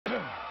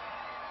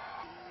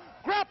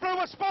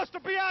was supposed to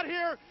be out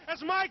here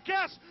as my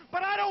guest,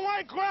 but I don't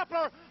want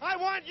Grappler. I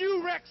want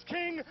you, Rex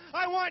King.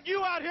 I want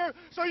you out here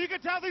so you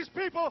can tell these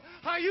people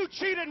how you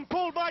cheated and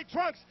pulled my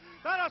trunks.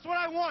 That's what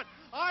I want.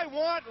 I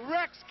want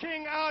Rex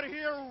King out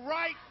here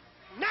right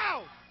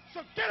now.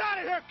 So get out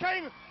of here,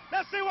 King.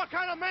 Let's see what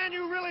kind of man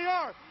you really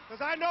are,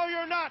 because I know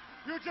you're not.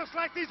 You're just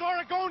like these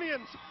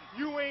Oregonians.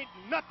 You ain't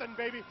nothing,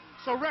 baby.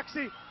 So,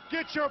 Rexy,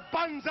 get your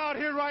buns out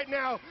here right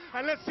now,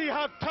 and let's see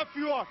how tough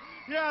you are.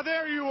 Yeah,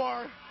 there you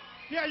are.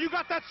 Yeah, you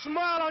got that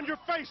smile on your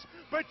face,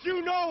 but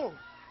you know,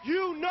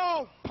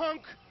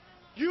 punk,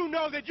 you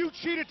know that you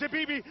cheated to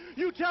BB.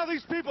 You tell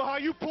these people how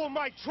you pulled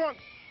my trunk.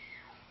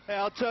 Hey,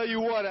 I'll tell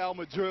you what, Al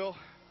Madril.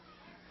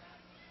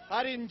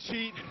 I didn't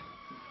cheat.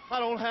 I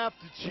don't have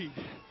to cheat.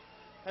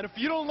 And if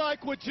you don't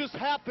like what just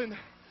happened,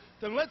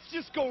 then let's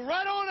just go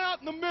right on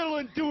out in the middle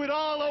and do it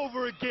all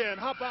over again.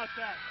 How about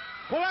that?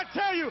 Well, I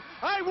tell you,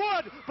 I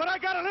would, but I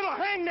got a little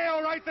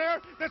hangnail right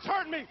there that's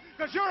hurting me,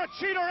 because you're a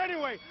cheater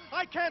anyway.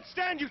 I can't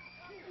stand you.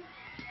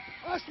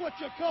 That's what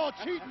you call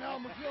cheating, Al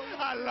Madril.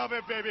 I love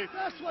it, baby.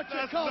 That's what you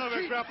call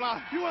cheating.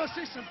 Grappler. You want to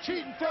see some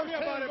cheating Tell me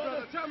firsthand, about it,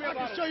 brother. Tell me about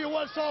it. I can show you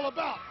what it's all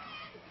about.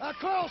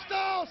 Carl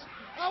Styles,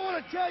 I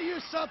want to tell you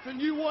something,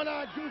 you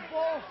one-eyed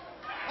goofball.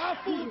 I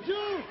fooled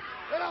you,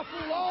 and I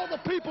fooled all the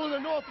people in the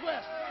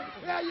Northwest.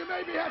 Yeah, you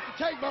maybe have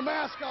to take my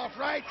mask off,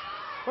 right?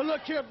 But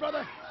look here,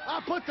 brother. I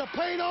put the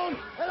paint on,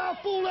 and I'll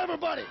fool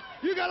everybody.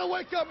 You got to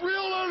wake up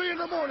real early in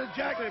the morning,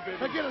 Jack, and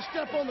get a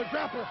step on the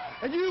grappler.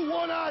 And you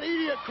one-eyed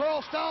idiot,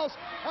 Carl Styles,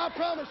 I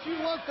promise you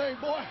one thing,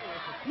 boy.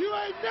 You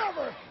ain't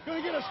never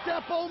going to get a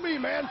step on me,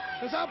 man,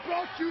 because I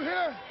brought you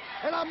here,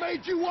 and I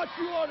made you what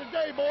you are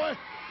today, boy.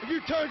 And you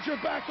turned your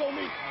back on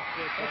me.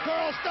 And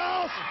Carl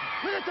Styles,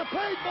 look at the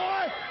paint,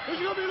 boy, because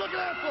you're going to be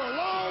looking at it for a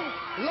long,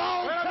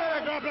 long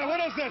time. Wait a minute, Grappler. What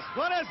is this?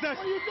 What is this?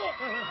 What are you doing?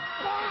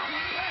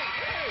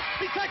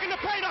 He's taking the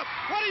paint up.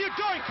 What are you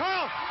doing,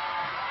 Carl?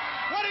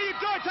 What are you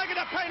doing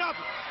taking the paint up?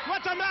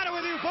 What's the matter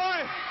with you,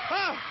 boy?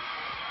 Huh?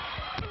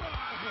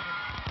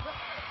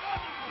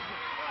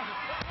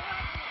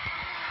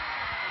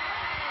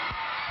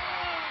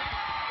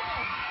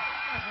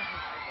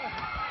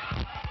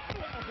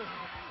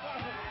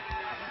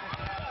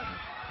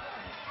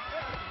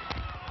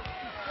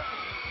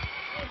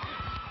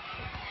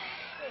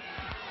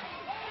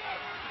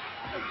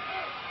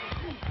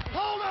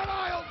 Hold that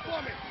eye open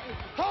for me.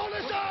 Hold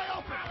this eye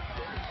open.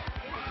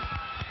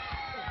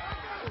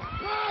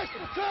 Nice,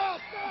 Patel.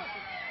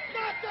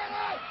 Not that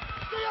eye.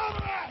 The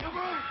other eye.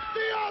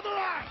 The other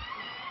eye.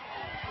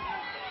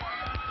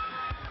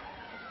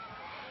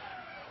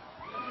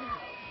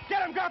 Get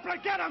him, Grappler,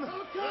 get him.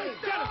 Okay,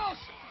 Styles.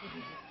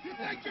 You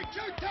think you're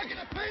cute taking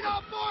the paint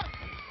off, boy?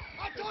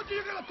 I told you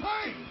you're going to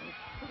pay.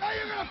 Now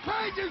you're going to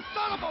pay, you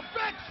son of a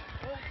bitch.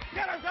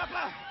 Get him,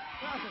 Grappler.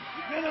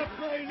 Get up,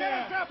 play Get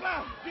him,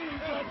 Grappler. Get him,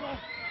 Grappler.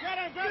 Get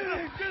him,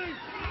 Grappler. Get him.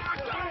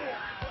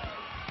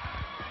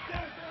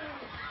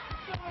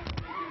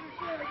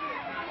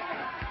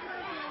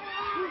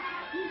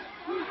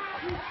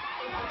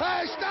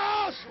 Hey,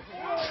 Styles!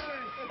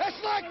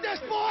 It's like this,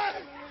 boy!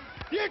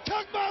 You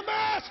took my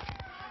mask,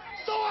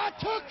 so I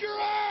took your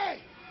eye!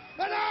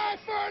 An eye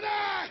for an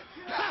eye!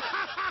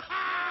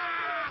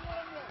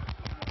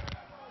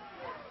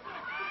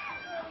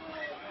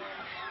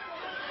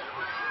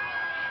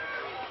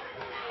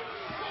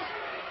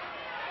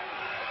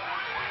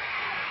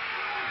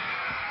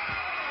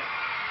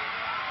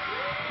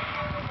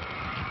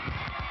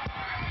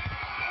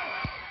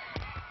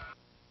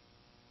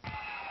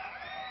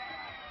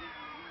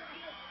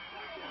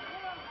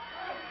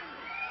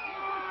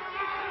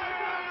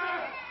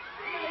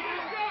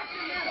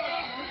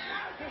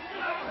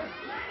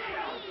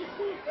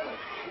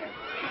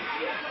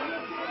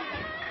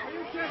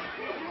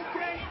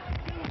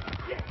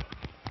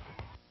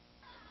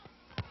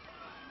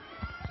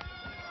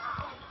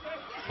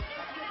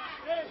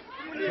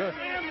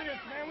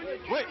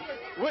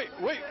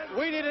 Wait,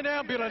 we need an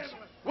ambulance.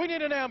 We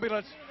need an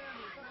ambulance.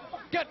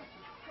 Get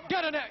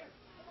an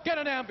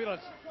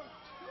ambulance.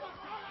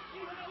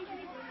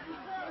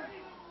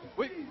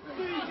 Wait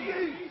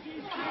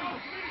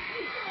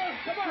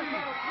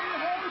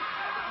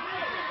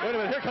a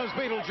minute, here comes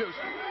Beetlejuice.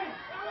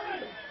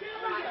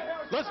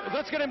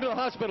 Let's get him to the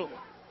hospital.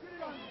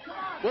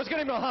 Let's get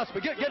him to the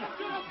hospital.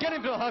 Get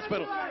him to the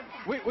hospital.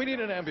 We need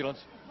an ambulance.